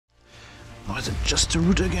is it just a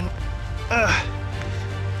router again?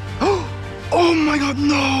 Oh my god,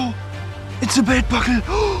 no! It's a belt buckle!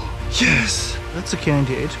 Yes! That's a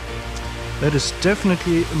K98. That is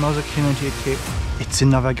definitely another K98K. It's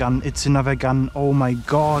another gun, it's another gun. Oh my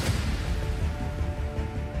god.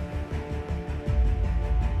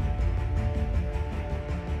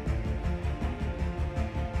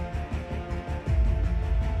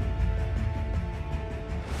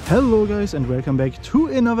 Hello guys and welcome back to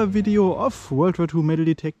another video of WW2 Metal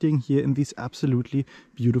Detecting here in these absolutely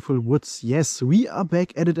beautiful woods. Yes, we are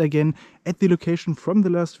back at it again at the location from the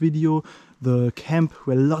last video, the camp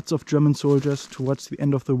where lots of German soldiers towards the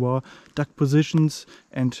end of the war dug positions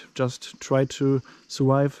and just tried to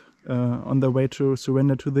survive on their way to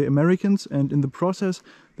surrender to the Americans, and in the process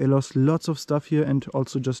they lost lots of stuff here and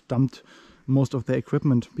also just dumped most of their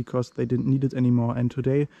equipment because they didn't need it anymore. And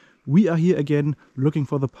today we are here again looking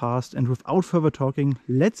for the past, and without further talking,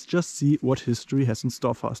 let's just see what history has in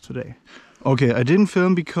store for us today. Okay, I didn't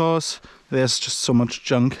film because there's just so much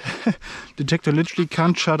junk. Detector literally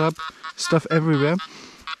can't shut up, stuff everywhere.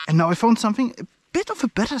 And now I found something, a bit of a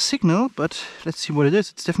better signal, but let's see what it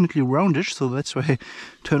is. It's definitely roundish, so that's why I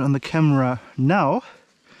turn on the camera now.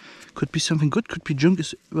 Could be something good, could be junk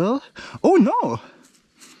as well. Oh no!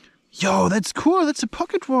 Yo, that's cool, that's a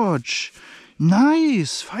pocket watch.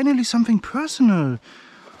 Nice, finally something personal.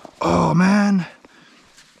 Oh man,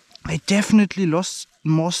 I definitely lost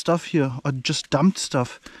more stuff here, or just dumped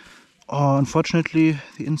stuff. Oh, unfortunately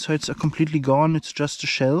the insides are completely gone, it's just a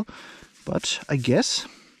shell. But I guess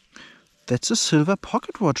that's a silver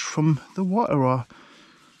pocket watch from the war era.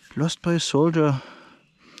 Lost by a soldier.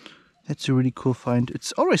 That's a really cool find.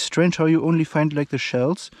 It's always strange how you only find like the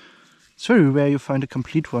shells. It's very rare you find a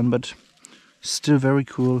complete one, but still very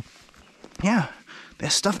cool. Yeah,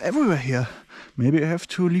 there's stuff everywhere here. Maybe I have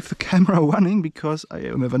to leave the camera running because I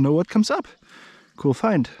never know what comes up. Cool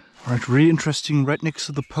find. Alright, really interesting. Right next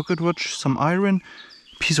to the pocket watch, some iron,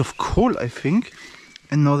 piece of coal I think.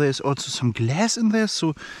 And now there's also some glass in there,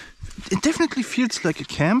 so it definitely feels like a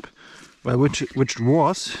camp. Well, which it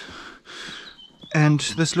was. And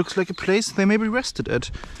this looks like a place they maybe rested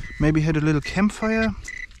at. Maybe had a little campfire.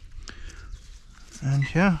 And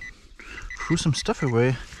yeah, threw some stuff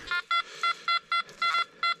away.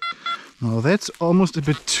 Now that's almost a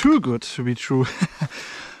bit too good to be true.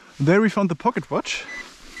 There we found the pocket watch.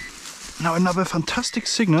 Now another fantastic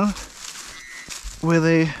signal where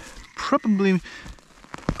they probably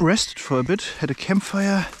rested for a bit, had a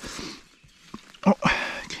campfire. Oh,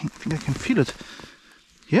 I think I can feel it.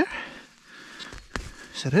 Here?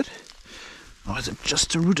 Is that it? Or is it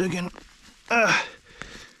just a router again?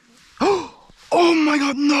 Oh my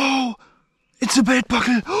god, no! It's a belt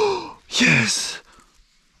buckle! Yes!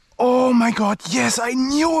 Oh my god, yes, I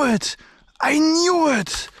knew it! I knew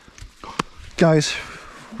it! Guys,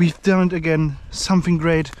 we've done it again. Something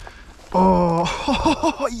great.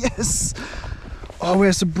 Oh, yes! Oh,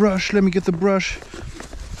 where's the brush? Let me get the brush.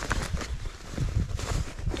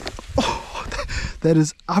 Oh, that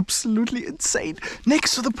is absolutely insane.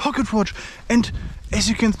 Next to the pocket watch. And as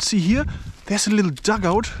you can see here, there's a little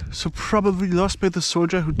dugout, so probably lost by the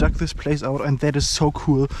soldier who dug this place out, and that is so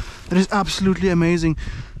cool. That is absolutely amazing.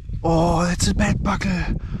 Oh, that's a belt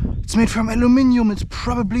buckle. It's made from aluminium. It's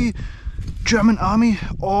probably German army.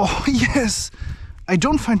 Oh, yes. I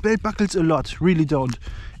don't find belt buckles a lot, really don't.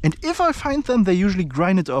 And if I find them, they usually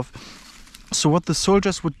grind it off. So what the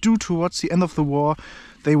soldiers would do towards the end of the war,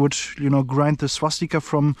 they would, grind the swastika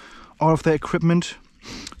from all of their equipment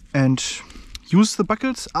and use the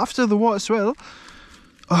buckles after the war as well.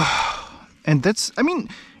 And that's,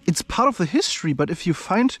 it's part of the history, but if you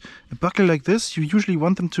find a buckle like this, you usually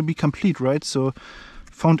want them to be complete, right? So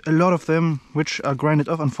found a lot of them which are grinded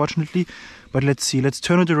off, unfortunately. But let's see, let's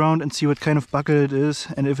turn it around and see what kind of buckle it is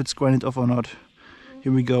and if it's grinded off or not.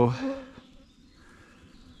 Here we go.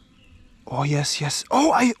 Oh yes, yes.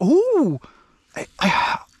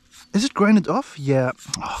 Is it grinded off? Yeah.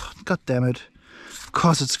 Oh, god damn it. Of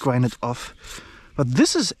course it's grinded off. But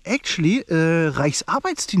this is actually a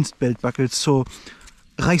Reichsarbeitsdienst belt buckle, so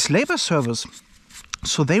Reichslabor-Service.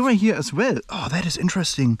 So they were here as well. Oh, that is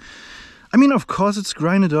interesting. Of course it's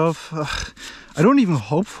grinded off. I don't even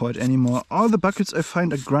hope for it anymore. All the buckles I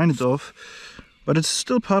find are grinded off. But it's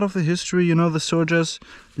still part of the history, the soldiers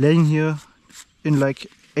laying here in like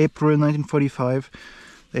April 1945.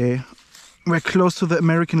 They were close to the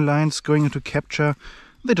American lines going into capture.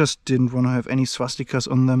 They just didn't want to have any swastikas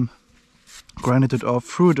on them. Grinded it off,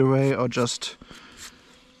 threw it away, or just...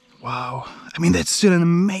 Wow. That's still an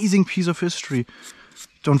amazing piece of history.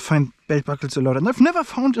 don't find belt buckles a lot. And I've never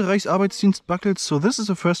found a Reichsarbeitsdienst buckle, so this is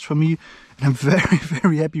a first for me. And I'm very,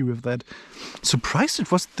 very happy with that. Surprised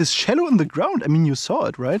it was this shallow in the ground. I mean, you saw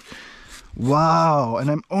it, right? Wow, and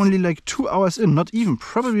I'm only like 2 hours in, not even,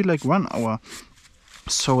 probably like 1 hour.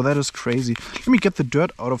 So that is crazy. Let me get the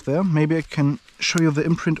dirt out of there. Maybe I can show you the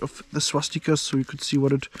imprint of the swastika so you could see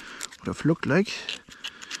what it would have looked like.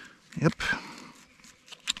 Yep.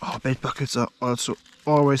 Oh, belt buckles are also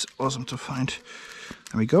always awesome to find.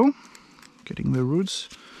 There we go. Getting the roots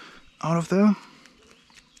out of there.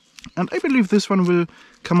 And I believe this one will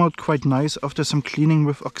come out quite nice after some cleaning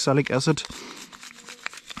with oxalic acid.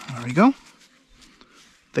 There we go.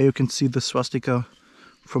 There you can see the swastika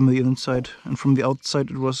from the inside, and from the outside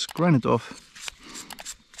it was grinded off.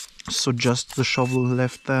 So just the shovel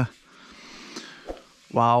left there.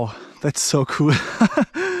 Wow, that's so cool.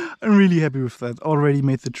 I'm really happy with that. Already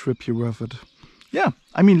made the trip here worth it. Yeah,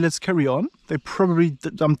 I mean, let's carry on. They probably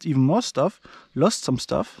dumped even more stuff, lost some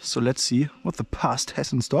stuff, so let's see what the past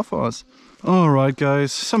has in store for us. Alright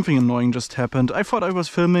guys, something annoying just happened. I thought I was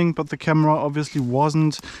filming, but the camera obviously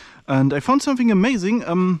wasn't. And I found something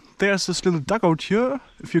amazing. There's this little dugout here,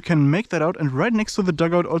 if you can make that out. And right next to the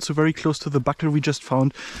dugout, also very close to the buckle we just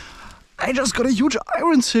found, I just got a huge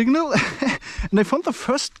iron signal. And I found the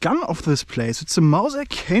first gun of this place. It's a Mauser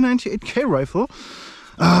K98K rifle.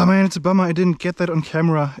 Oh man, it's a bummer I didn't get that on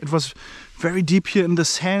camera. It was very deep here in the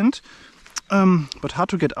sand. But hard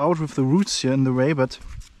to get out with the roots here in the way. But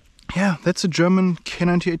yeah, that's a German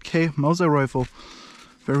K98K Mauser rifle.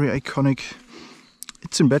 Very iconic.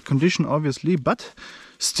 It's in bad condition, obviously, but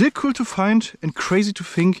still cool to find and crazy to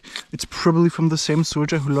think it's probably from the same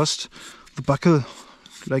soldier who lost the buckle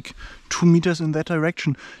like 2 meters in that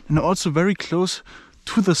direction. And also very close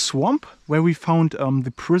to the swamp where we found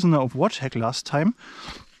the prisoner of Wojtek last time.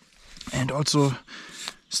 And also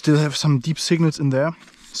still have some deep signals in there.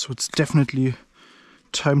 So it's definitely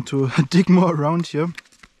time to dig more around here.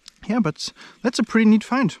 Yeah, but that's a pretty neat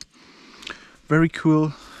find. Very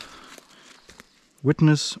cool.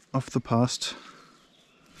 Witness of the past.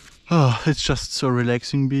 Oh, it's just so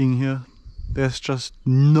relaxing being here. There's just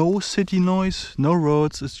no city noise, no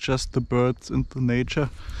roads, it's just the birds and the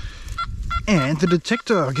nature. And the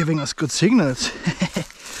detector giving us good signals.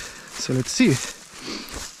 So let's see.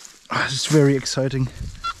 Oh, it's very exciting.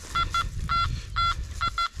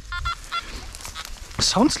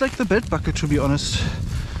 Sounds like the belt buckle, to be honest.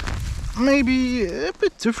 Maybe a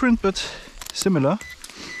bit different, but similar.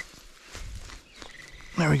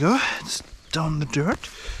 There we go, it's down the dirt.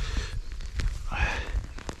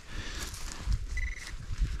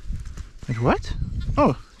 Wait, what?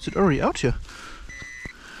 Oh, is it already out here?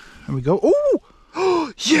 There we go. Oh!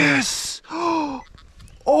 Oh, yes! Oh,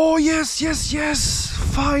 yes, yes, yes!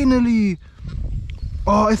 Finally!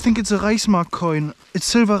 Oh, I think it's a Reichsmark coin. It's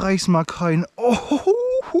silver Reichsmark coin. Oh,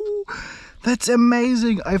 that's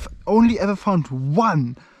amazing! I've only ever found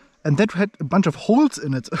one. And that had a bunch of holes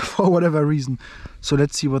in it for whatever reason. So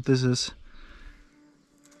let's see what this is.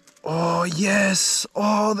 Oh, yes.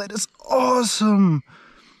 Oh, that is awesome.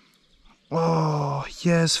 Oh,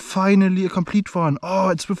 yes. Finally a complete one. Oh,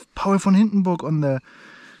 it's with Paul von Hindenburg on there.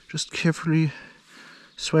 Just carefully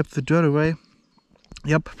swipe the dirt away.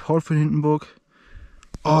 Yep, Paul von Hindenburg.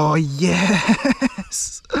 Oh,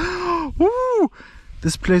 yes. Woo.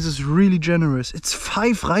 This place is really generous. It's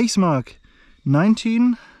 5 Reichsmark.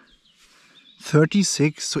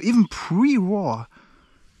 1936, so even pre-war.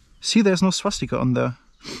 See, there's no swastika on there.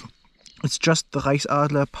 It's just the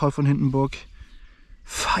Reichsadler, Paul von Hindenburg.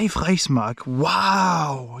 5 Reichsmark.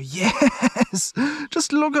 Wow, yes!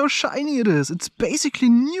 Just look how shiny it is. It's basically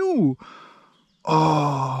new.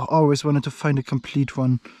 Oh, always wanted to find a complete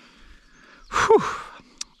one. Whew.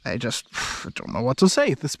 I don't know what to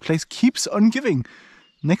say. This place keeps on giving.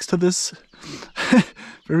 Next to this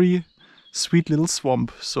very sweet little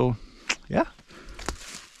swamp. So, yeah.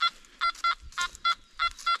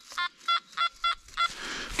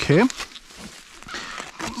 Okay.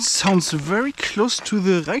 Sounds very close to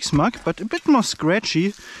the Reichsmark, but a bit more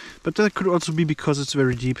scratchy. But that could also be because it's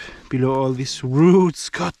very deep below all these roots.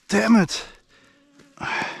 God damn it.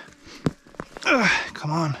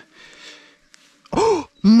 Come on. Oh,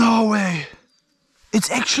 no way.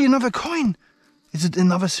 It's actually another coin. Is it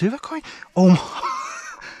another silver coin? Oh,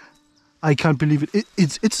 I can't believe it.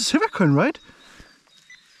 It's a silver coin, right?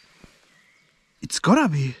 It's gotta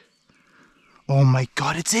be. Oh my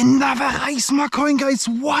god, it's another Reichsmark coin, guys.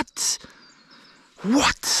 What?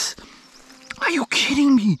 What? Are you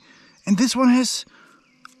kidding me? And this one has...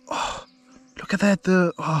 Oh, look at that.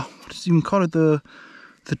 What does it even call it? The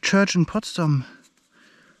church in Potsdam.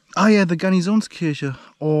 Ah yeah, the Garnisonskirche.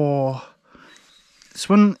 Oh, This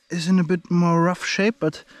one is in a bit more rough shape,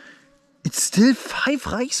 but it's still 5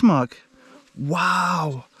 Reichsmark.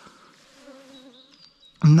 Wow.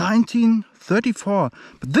 1934.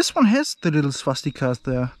 But this one has the little swastikas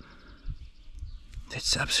there.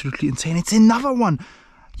 That's absolutely insane. It's another one.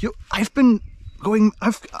 Oh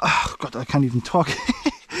God, I can't even talk.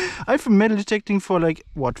 I've been metal detecting for like,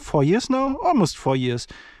 what, 4 years now? Almost 4 years.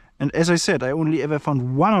 And as I said, I only ever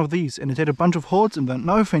found one of these and it had a bunch of holes in them.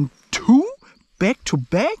 Now I found 2 back to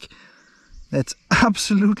back? That's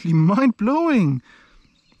absolutely mind-blowing.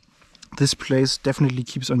 This place definitely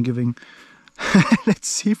keeps on giving. Let's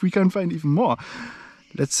see if we can find even more.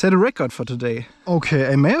 Let's set a record for today.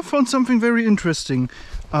 Okay, I may have found something very interesting.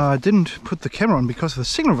 I didn't put the camera on because the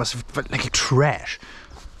signal was like trash.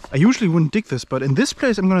 I usually wouldn't dig this, but in this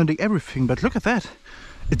place I'm gonna dig everything. But look at that.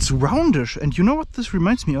 It's roundish, and you know what this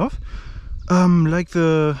reminds me of? Like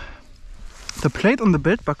the plate on the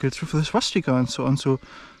belt buckles with the swastika and so on. So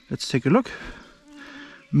let's take a look.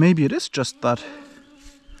 Maybe it is just that.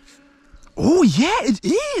 Oh yeah, it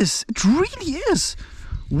is! It really is!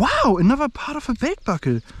 Wow, another part of a belt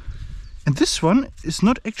buckle. And this one is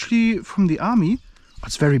not actually from the army. Oh,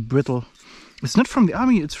 it's very brittle. It's not from the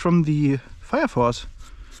army, it's from the fire force.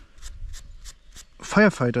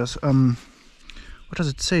 Firefighters. What does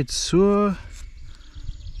it say? It's zur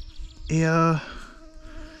air.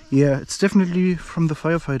 Yeah, it's definitely from the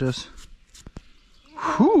firefighters.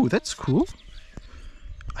 Whew, that's cool.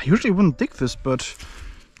 I usually wouldn't dig this, but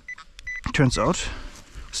turns out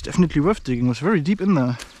it's definitely worth digging. It was very deep in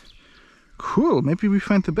there. Cool, maybe we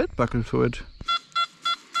find the belt buckle for it.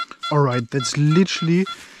 Alright, that's literally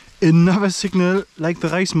another signal like the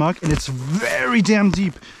Reichsmark, and it's very damn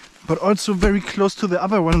deep, but also very close to the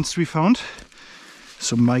other ones we found.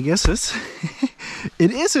 So my guess is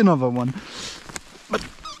it is another one. But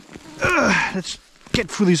let's get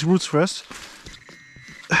through these roots first.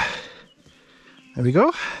 There we go.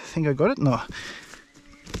 I think I got it. No.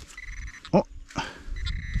 Oh.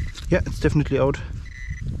 Yeah, it's definitely out.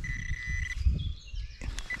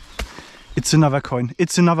 It's another coin.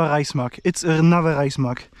 It's another Reichsmark. It's another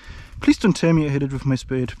Reichsmark. Please don't tell me I hit it with my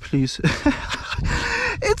spade, please.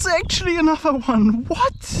 It's actually another one.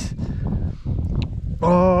 What?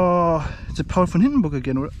 Oh, it's a Paul von Hindenburg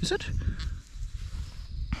again, or is it?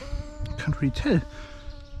 Can't really tell.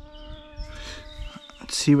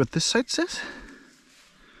 Let's see what this side says.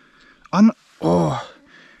 Oh,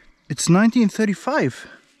 it's 1935.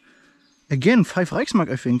 Again, 5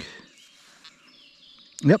 Reichsmark, I think.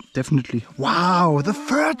 Yep, definitely. Wow, the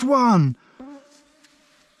third one.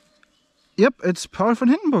 Yep, it's Paul von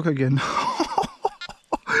Hindenburg again.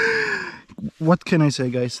 What can I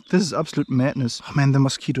say, guys? This is absolute madness. Oh man, the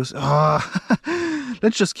mosquitoes. Oh.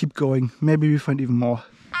 Let's just keep going. Maybe we find even more.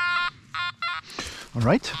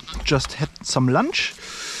 Alright, just had some lunch,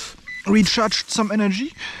 recharged some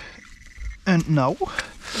energy, and now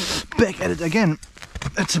back at it again.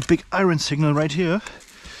 That's a big iron signal right here.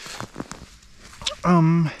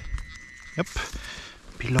 Yep,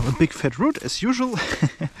 below a big fat root as usual.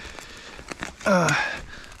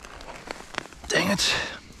 Dang it.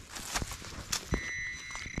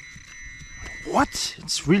 What?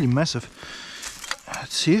 It's really massive.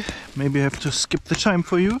 Let's see, maybe I have to skip the time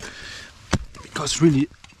for you. Because really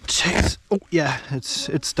takes... Oh yeah,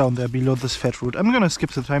 it's down there below this fat root. I'm gonna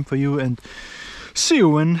skip the time for you and see you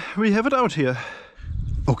when we have it out here.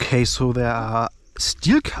 Okay, so there are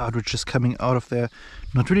steel cartridges coming out of there.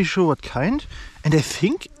 Not really sure what kind. And I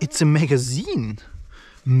think it's a magazine.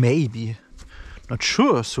 Maybe. Not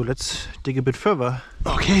sure, so let's dig a bit further.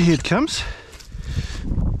 Okay, here it comes.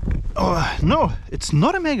 Oh no, it's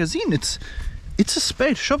not a magazine. It's a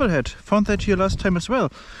spade, shovel head. Found that here last time as well.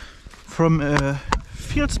 From a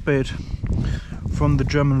field spade from the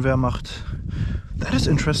German Wehrmacht. That is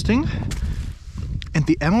interesting. And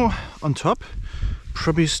the ammo on top,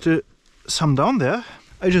 probably still some down there.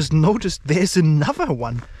 I just noticed there's another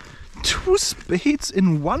one. 2 spades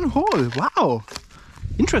in one hole. Wow.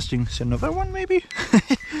 Interesting. Is there another one maybe?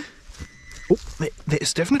 Oh, there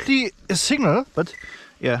is definitely a signal, but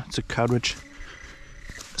yeah, it's a cartridge.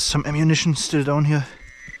 Some ammunition still down here.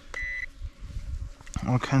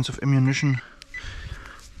 All kinds of ammunition.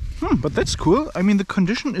 But that's cool. I mean, the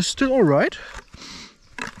condition is still alright.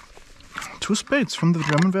 2 spades from the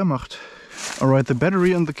German Wehrmacht. Alright, the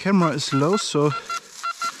battery on the camera is low, so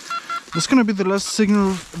this is gonna be the last signal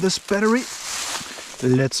of this battery.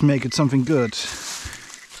 Let's make it something good.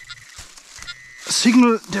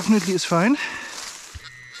 Signal definitely is fine.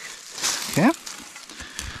 Okay,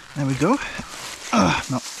 there we go.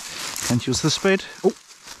 No, can't use the spade. Oh,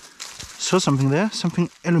 saw something there, something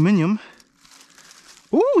aluminium.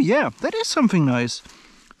 Oh yeah, that is something nice.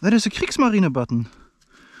 That is a Kriegsmarine button.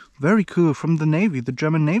 Very cool, from the Navy, the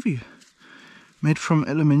German Navy. Made from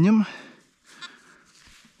aluminium.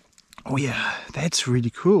 Oh yeah, that's really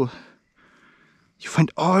cool. You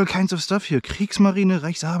find all kinds of stuff here. Kriegsmarine,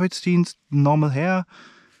 Reichsarbeitsdienst, normal hair.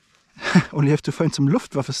 Only have to find some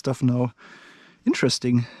Luftwaffe stuff now.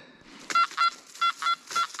 Interesting.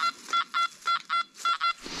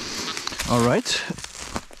 Alright.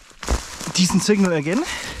 Decent signal again.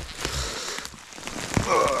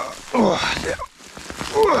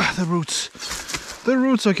 The roots. The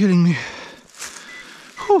roots are killing me.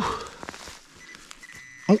 Whew.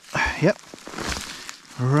 Oh, yeah.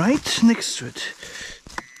 Right next to it.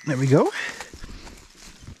 There we go.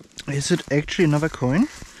 Is it actually another coin?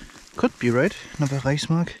 Could be, right? Another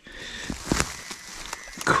Reichsmark.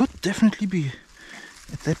 Could definitely be.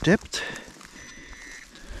 At that depth.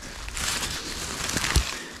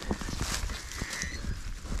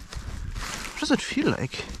 What does it feel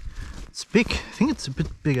like? It's big. I think it's a bit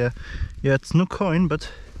bigger. Yeah, it's no coin,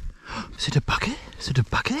 but... Is it a buckle? Is it a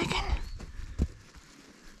buckle again?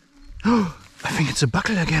 Oh, I think it's a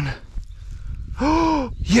buckle again.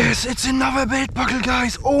 Oh, yes, it's another belt buckle,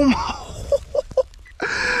 guys. Oh my...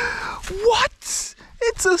 What?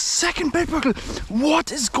 It's a second belt buckle.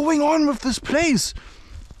 What is going on with this place?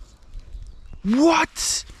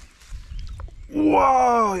 What?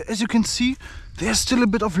 Wow, as you can see, there's still a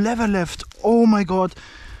bit of leather left. Oh my god.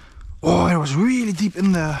 Oh, it was really deep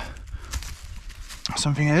in there.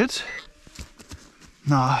 Something else?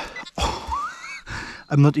 Nah. Oh,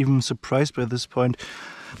 I'm not even surprised by this point.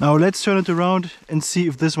 Now let's turn it around and see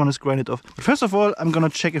if this one is grinded off. But first of all, I'm gonna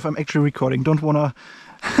check if I'm actually recording. Don't wanna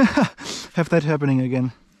have that happening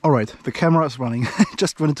again. Alright, the camera is running.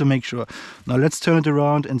 Just wanted to make sure. Now let's turn it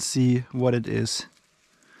around and see what it is.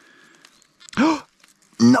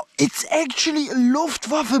 No, it's actually a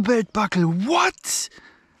Luftwaffe belt buckle. What?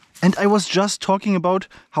 And I was just talking about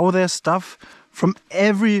how there's stuff from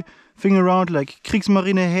everything around, like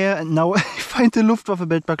Kriegsmarine hair, and now I find the Luftwaffe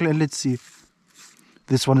belt buckle, and let's see.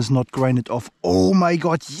 This one is not grinded off. Oh my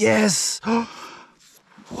god, yes!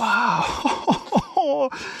 Wow!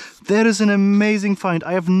 That is an amazing find.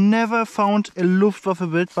 I have never found a Luftwaffe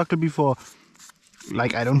belt buckle before.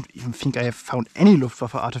 Like, I don't even think I have found any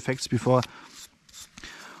Luftwaffe artifacts before.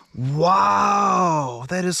 Wow!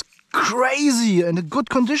 That is crazy and in good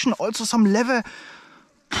condition. Also some leather.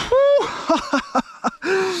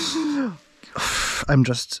 I'm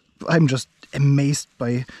just amazed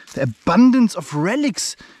by the abundance of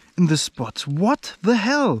relics in this spot. What the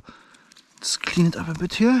hell? Let's clean it up a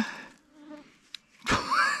bit here.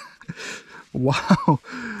 Wow,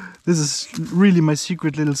 this is really my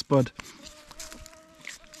secret little spot.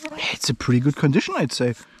 It's a pretty good condition, I'd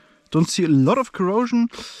say. Don't see a lot of corrosion.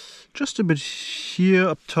 Just a bit here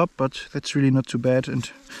up top, but that's really not too bad. And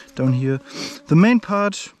down here, the main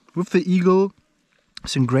part with the eagle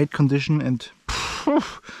is in great condition. And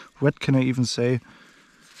what can I even say?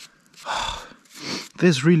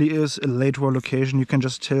 This really is a late war location. You can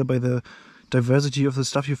just tell by the diversity of the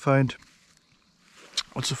stuff you find.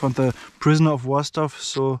 Also found the prisoner of war stuff.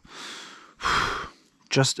 So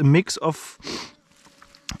just a mix of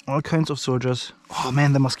all kinds of soldiers. Oh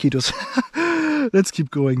man, the mosquitoes. Let's keep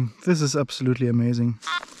going. This is absolutely amazing.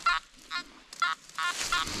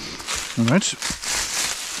 Alright.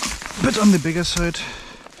 Bit on the bigger side.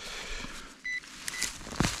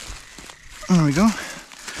 There we go.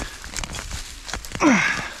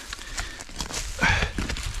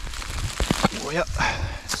 Oh yeah.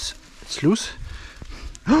 It's loose.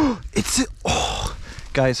 It's a... Oh!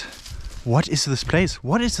 Guys, what is this place?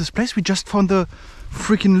 What is this place? We just found the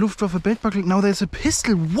freaking Luftwaffe belt buckle. Now there's a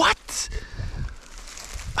pistol. What?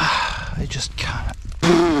 I just can't.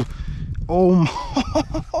 Oh,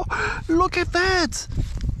 look at that!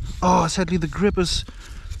 Oh, sadly the grip is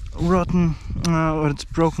rotten, or it's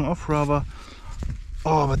broken off rather.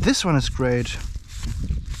 Oh, but this one is great.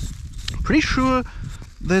 Pretty sure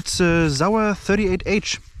that's a Sauer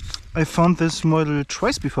 38H. I found this model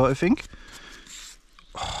twice before, I think.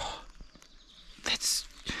 Oh, that's...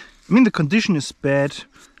 I mean, the condition is bad.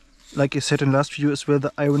 Like I said in last video as well,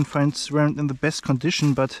 the iron finds weren't in the best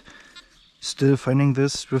condition, but still finding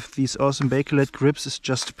this with these awesome Bakelite grips is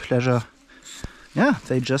just a pleasure. Yeah,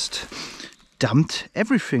 they just dumped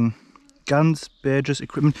everything. Guns, badges,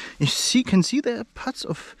 equipment. You can see there are parts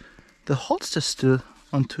of the holster still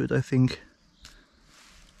onto it, I think.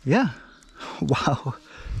 Yeah. Wow.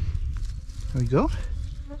 There we go.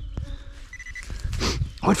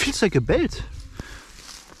 Oh, it feels like a belt.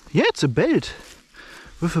 Yeah, it's a belt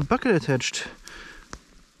with a buckle attached.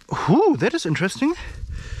 Ooh, that is interesting.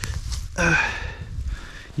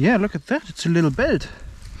 Yeah, look at that, it's a little belt.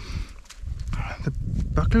 The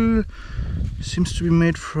buckle seems to be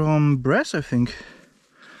made from brass, I think.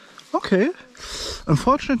 Okay.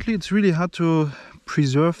 Unfortunately, it's really hard to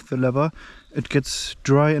preserve the leather. It gets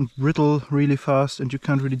dry and brittle really fast and you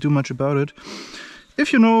can't really do much about it.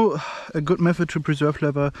 If you know a good method to preserve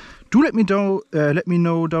leather, do let me know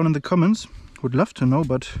down in the comments. Would love to know,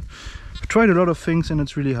 but I've tried a lot of things and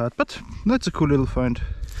it's really hard. But that's a cool little find.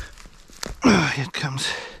 Here it comes.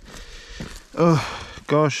 Oh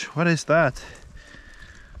gosh, what is that?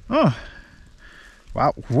 Oh,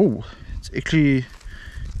 wow, whoa, it's actually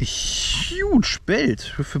a huge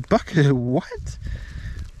belt with a buckle. What?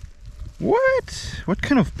 What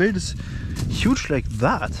kind of belt is huge like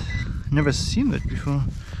that? Never seen that before.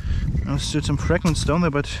 There's still some fragments down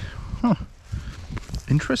there, but huh.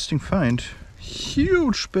 Interesting find.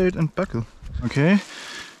 Huge belt and buckle. Okay,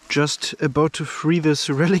 just about to free this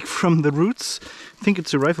relic from the roots. I think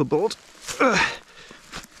it's a rifle bolt.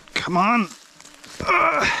 Come on.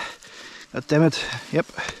 God damn it. Yep.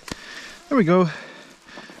 There we go.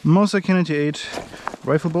 Mauser K98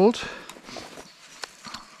 rifle bolt.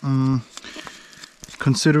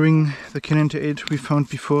 Considering the K98 we found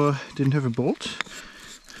before didn't have a bolt,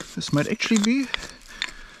 this might actually be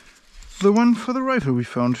the one for the rifle we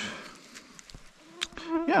found.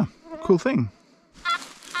 Yeah, cool thing.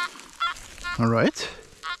 Alright.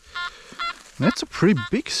 That's a pretty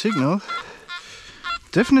big signal.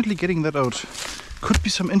 Definitely getting that out. Could be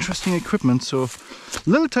some interesting equipment, so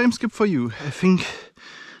little time skip for you. I think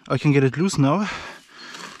I can get it loose now.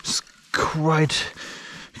 It's quite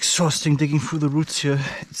exhausting digging through the roots here.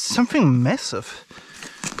 It's something massive.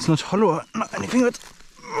 It's not hollow or not anything, but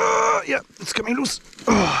yeah, it's coming loose.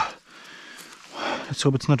 Let's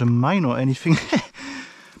hope it's not a mine or anything.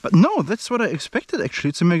 But no, that's what I expected actually.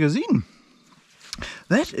 It's a magazine.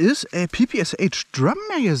 That is a PPSH drum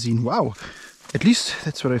magazine. Wow. At least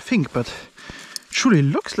that's what I think, but it surely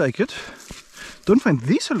looks like it. Don't find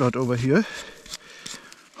these a lot over here.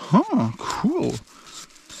 Huh, cool.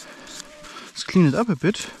 Let's clean it up a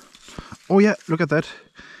bit. Oh yeah, look at that.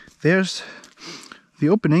 There's the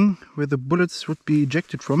opening where the bullets would be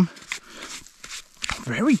ejected from.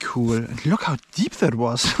 Very cool. And look how deep that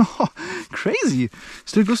was. Crazy.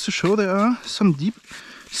 Still goes to show there are some deep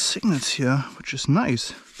signals here, which is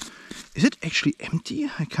nice. Is it actually empty?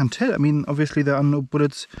 I can't tell. I mean, obviously there are no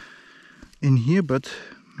bullets in here, but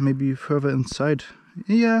maybe further inside.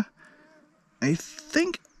 Yeah, I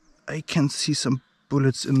think I can see some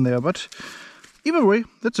bullets in there, but either way,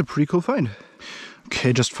 that's a pretty cool find.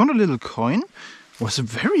 Okay, just found a little coin. It was a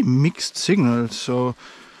very mixed signal, so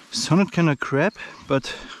sounded kind of crap,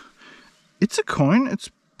 but it's a coin. It's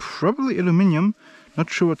probably aluminium. Not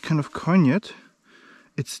sure what kind of coin yet.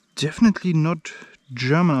 It's definitely not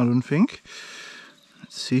German, I don't think.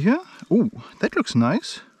 Let's see here. Oh, that looks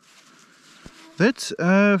nice. That's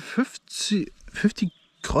 50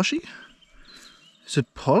 groszy. Is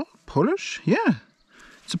it Polish? Yeah,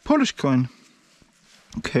 it's a Polish coin.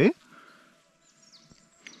 Okay.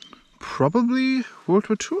 Probably World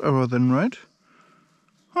War II era then, right?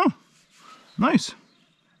 Huh. Nice.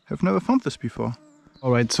 Have never found this before.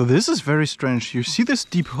 Alright, so this is very strange. You see this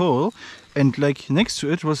deep hole, and like next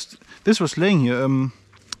to it was laying here.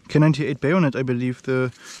 K98 bayonet, I believe,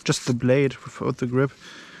 just the blade without the grip.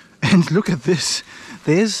 And look at this.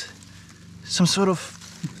 There's some sort of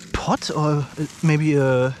pot or maybe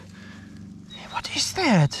a... What is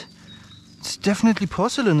that? It's definitely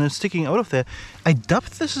porcelain and sticking out of there. I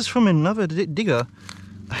dubbed this is from another digger.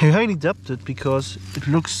 I highly dubbed it because it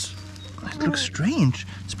looks strange.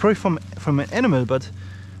 It's probably from an animal, but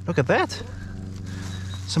look at that.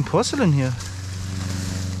 Some porcelain here.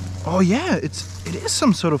 Oh yeah, it is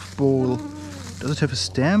some sort of bowl. Does it have a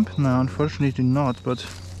stamp? No, unfortunately not, but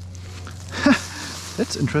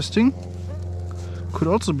that's interesting. Could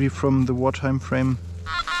also be from the wartime frame.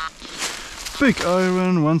 Big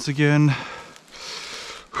iron once again.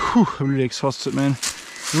 Whew, I'm really exhausted, man.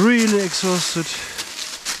 Really exhausted.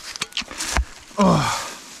 Oh.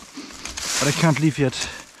 But I can't leave yet.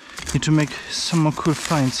 Need to make some more cool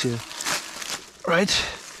finds here. Right?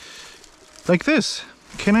 Like this.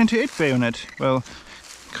 K98 bayonet. Well,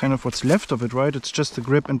 kind of what's left of it, right? It's just the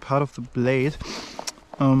grip and part of the blade.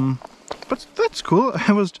 But that's cool.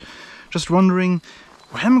 I was just wondering,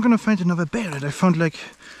 where am I gonna find another bayonet? I found like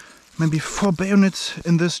maybe 4 bayonets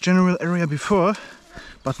in this general area before,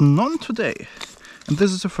 but none today. And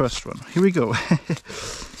this is the first one. Here we go.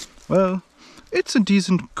 Well, it's a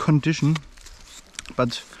decent condition,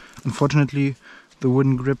 but unfortunately the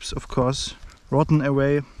wooden grips, of course, rotten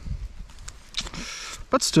away.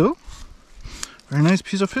 But still, very nice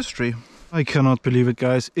piece of history. I cannot believe it,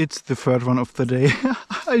 guys. It's the third one of the day.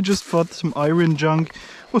 I just thought some iron junk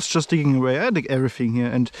was just digging away. I dig everything here,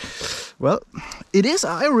 and well, it is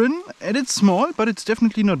iron and it's small, but it's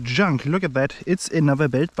definitely not junk. Look at that. It's another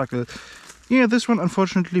belt buckle. Yeah, this one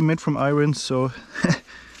unfortunately made from iron, so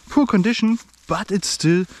poor condition, but it's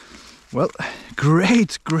still, well,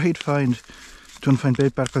 great find. Don't find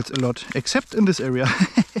belt buckles a lot, except in this area.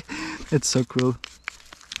 It's so cool.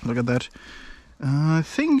 Look at that. I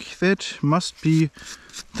think that must be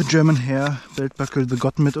the German hair belt buckle, the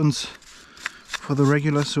Gott mit uns, for the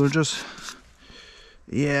regular soldiers.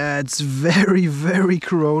 Yeah, it's very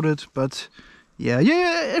corroded, but yeah,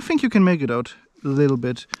 I think you can make it out a little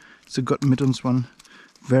bit. It's a Gott mit uns one.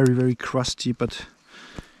 Very crusty, but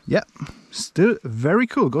yeah, still very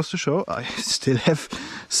cool. Goes to show I still have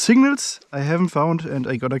signals I haven't found, and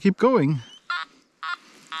I gotta keep going.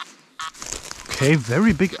 Okay,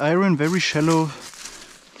 very big iron, very shallow.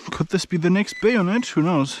 Could this be the next bayonet? Who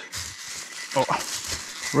knows? Oh,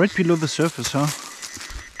 right below the surface, huh?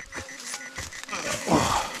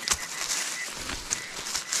 Oh.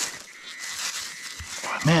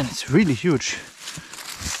 Oh, man, it's really huge.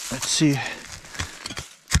 Let's see.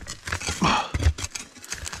 Oh.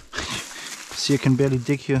 See, I can barely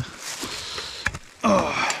dig here.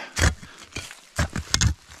 Oh.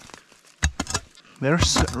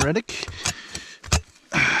 There's Relic.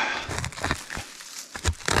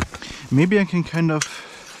 Maybe I can kind of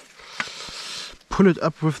pull it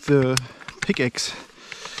up with the pickaxe.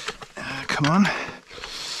 Come on.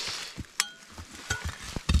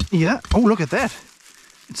 Yeah, oh, look at that.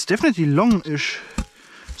 It's definitely long-ish.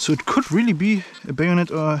 So it could really be a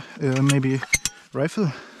bayonet or maybe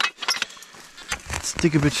rifle. Let's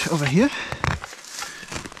dig a bit over here.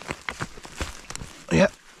 Yeah,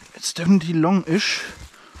 it's definitely long-ish.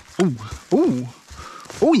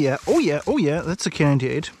 Oh yeah, that's a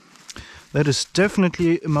K98. That is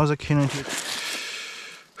definitely a Mauser K98.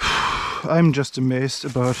 I'm just amazed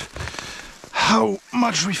about how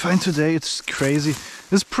much we find today. It's crazy.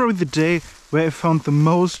 This is probably the day where I found the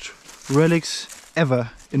most relics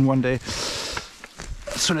ever in one day.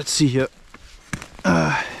 So let's see here.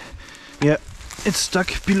 Yeah, it's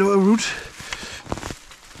stuck below a root.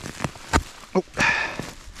 Oh,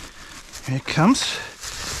 here it comes.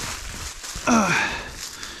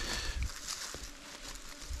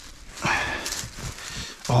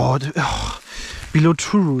 Oh, below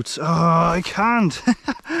 2 roots. Oh, I can't.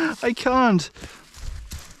 I can't.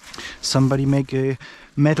 Somebody make a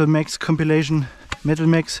Metal Max compilation. Metal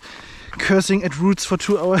Max cursing at roots for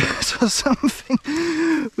 2 hours or something.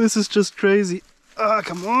 This is just crazy. Ah,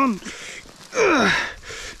 come on.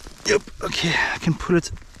 Yep. Okay, I can pull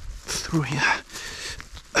it through here.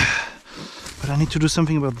 But I need to do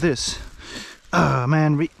something about this. Ah,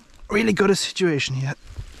 man, we really got a situation here.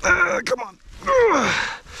 Come on.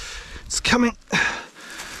 It's coming.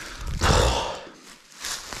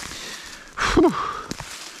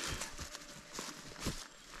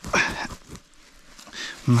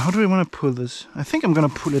 How do I want to pull this? I think I'm gonna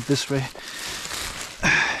pull it this way.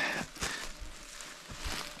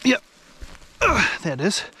 Yep. There it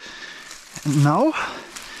is. And now I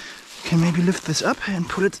can maybe lift this up and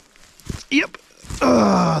pull it. Yep.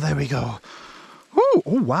 There we go. Ooh,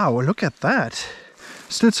 oh wow, look at that.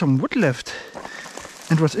 Still some wood left.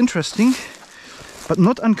 And what's interesting, but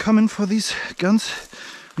not uncommon for these guns,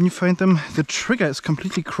 when you find them, the trigger is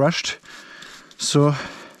completely crushed. So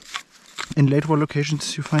in late war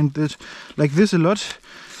locations you find that like this a lot.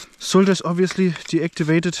 Soldiers obviously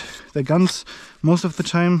deactivated their guns most of the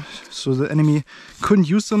time, so the enemy couldn't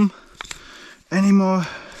use them anymore.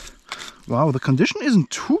 Wow, the condition isn't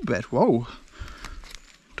too bad. Whoa,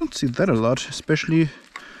 don't see that a lot, especially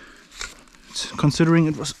considering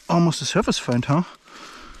it was almost a surface find, huh?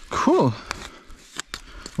 Cool.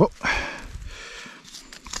 Whoa.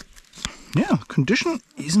 Yeah, condition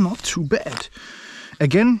is not too bad.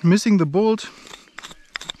 Again, missing the bolt.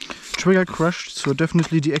 Trigger crushed, so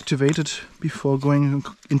definitely deactivated before going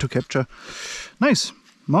into capture. Nice.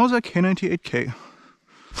 Mauser K98K.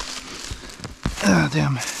 Ah,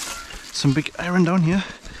 damn. Some big iron down here.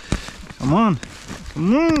 Come on.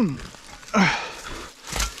 Come on.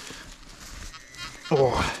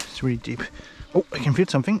 Oh, it's really deep. Oh, I can feel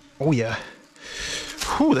something. Oh yeah.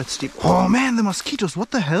 Whew, that's deep. Oh man, the mosquitoes,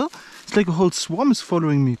 what the hell? It's like a whole swarm is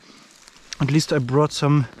following me. At least I brought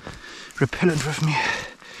some repellent with me,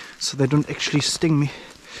 so they don't actually sting me.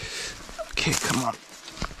 Okay, come on.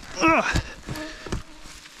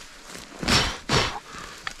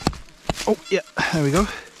 Oh yeah, there we go.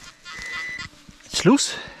 It's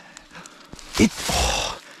loose.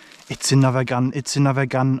 It's another gun, it's another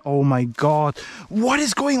gun. Oh my god. What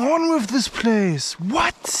is going on with this place?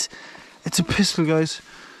 What? It's a pistol, guys.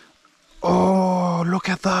 Oh, look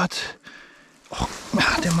at that. Oh,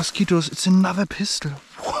 the mosquitoes. It's another pistol.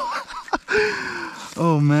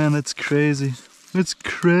 Oh man, that's crazy. It's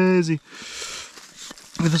crazy.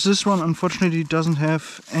 Because this one unfortunately doesn't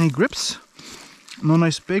have any grips. No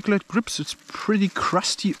nice bakelite grips. It's pretty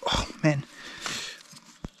crusty. Oh man.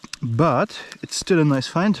 But it's still a nice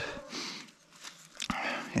find.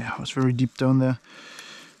 Yeah, I was very deep down there.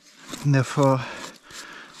 Been there for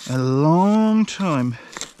a long time.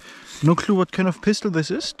 No clue what kind of pistol this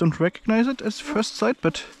is. Don't recognize it at first sight,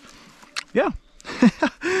 but yeah.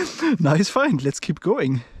 Nice find. Let's keep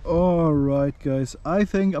going. Alright guys, I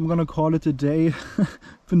think I'm gonna call it a day.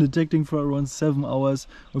 Been detecting for around 7 hours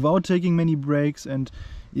without taking many breaks, and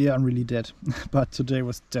yeah, I'm really dead. But today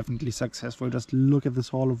was definitely successful. Just look at this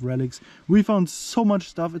haul of relics. We found so much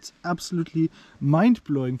stuff, it's absolutely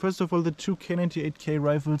mind-blowing. First of all, the 2 K98K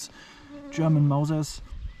rifles, German Mausers.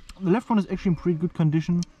 The left one is actually in pretty good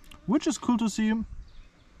condition, which is cool to see.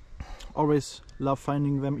 Always love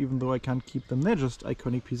finding them, even though I can't keep them. They're just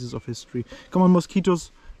iconic pieces of history. Come on,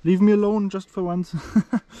 mosquitoes, leave me alone just for once.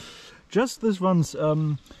 Just this once.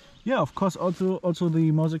 Yeah, of course, also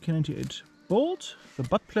the Mauser K98 bolt, the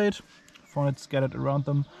butt plate, found it scattered around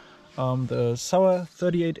them. The Sauer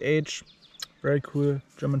 38H, very cool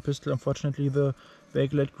German pistol. Unfortunately, the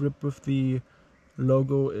bakelite grip with the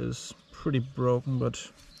logo is pretty broken,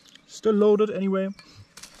 but still loaded anyway.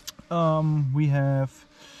 We have,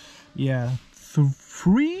 yeah,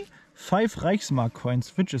 3 5 Reichsmark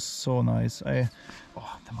coins, which is so nice.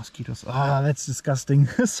 Oh, the mosquitoes. Ah, that's disgusting.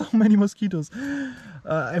 So many mosquitoes.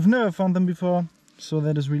 I've never found them before, so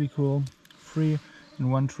that is really cool. 3 in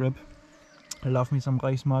one trip. I love me some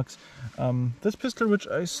Reichsmarks. This pistol, which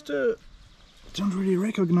I still don't really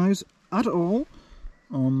recognize at all.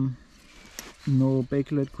 No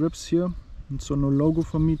bakelite grips here, and so no logo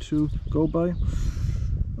for me to go by.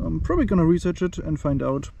 I'm probably gonna research it and find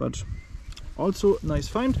out, but also nice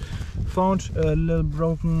find. Found a little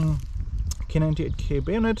broken K98K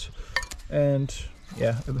bayonet, and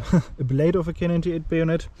yeah, a blade of a K98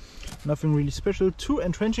 bayonet. Nothing really special. 2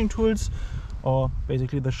 entrenching tools, or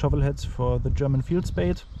basically the shovel heads for the German field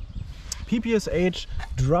spade. PPSH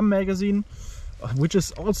drum magazine, which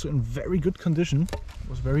is also in very good condition. It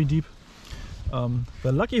was very deep.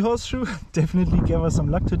 The lucky horseshoe definitely gave us some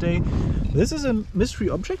luck today. This is a mystery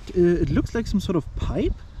object. It looks like some sort of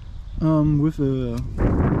pipe with a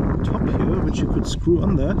top here, which you could screw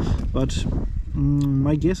on there. But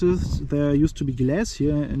my guess is there used to be glass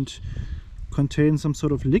here and contain some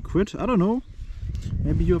sort of liquid. I don't know.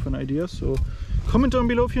 Maybe you have an idea. So comment down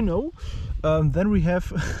below if you know. Then we have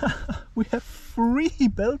we have 3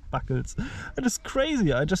 belt buckles. That is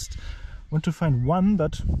crazy. I just want to find one,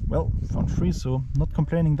 but well, found 3, so not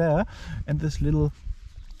complaining there. And this little,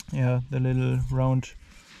 yeah, the little round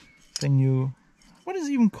thing, what is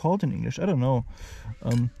it even called in English? I don't know.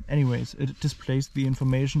 Anyways, it displays the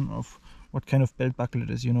information of what kind of belt buckle it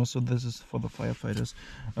is, you know, so this is for the firefighters.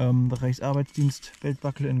 The Reichsarbeitsdienst belt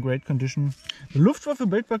buckle in great condition. The Luftwaffe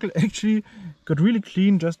belt buckle actually got really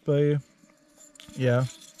clean just by, yeah,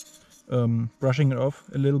 brushing it off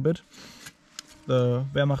a little bit. The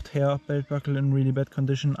Wehrmacht hair belt buckle in really bad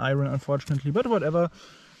condition, iron unfortunately, but whatever.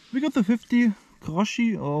 We got the 50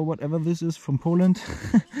 groszy or whatever this is from Poland.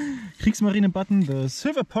 Kriegsmarine button, the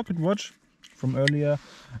silver pocket watch from earlier.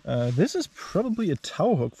 This is probably a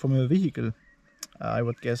tow hook from a vehicle, I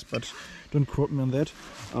would guess, but don't quote me on that.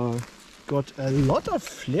 Got a lot of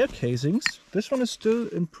flare casings. This one is still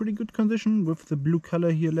in pretty good condition with the blue color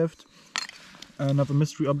here left. Another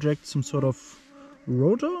mystery object, some sort of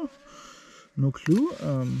rotor. No clue.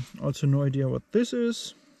 Also no idea what this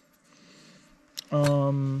is.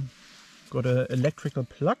 Got an electrical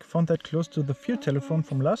plug. Found that close to the field telephone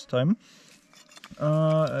from last time.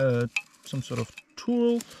 Some sort of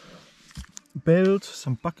tool. Belt,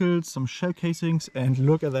 some buckles, some shell casings, and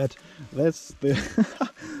look at that. That's the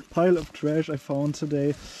pile of trash I found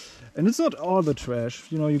today. And it's not all the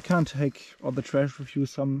trash. You know, you can't take all the trash with you.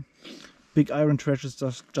 Some big iron trash is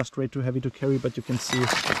just way too heavy to carry, but you can see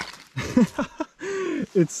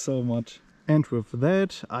it's so much. And with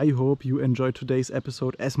that, I hope you enjoyed today's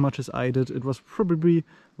episode as much as I did. It was probably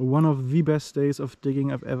one of the best days of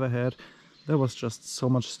digging I've ever had. There was just so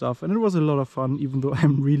much stuff, and it was a lot of fun, even though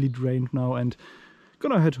I'm really drained now and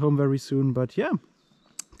gonna head home very soon. But yeah,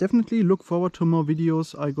 definitely look forward to more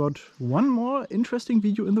videos. I got one more interesting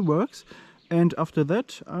video in the works, and after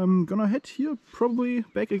that I'm gonna head here probably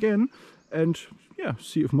back again and yeah,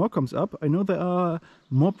 see if more comes up. I know there are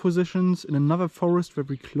more positions in another forest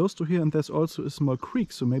very close to here, and there's also a small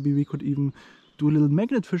creek, so maybe we could even do a little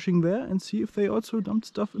magnet fishing there and see if they also dumped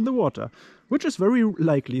stuff in the water, which is very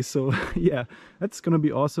likely. So yeah, that's gonna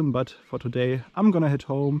be awesome. But for today, I'm gonna head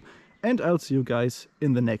home and I'll see you guys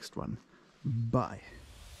in the next one. Bye.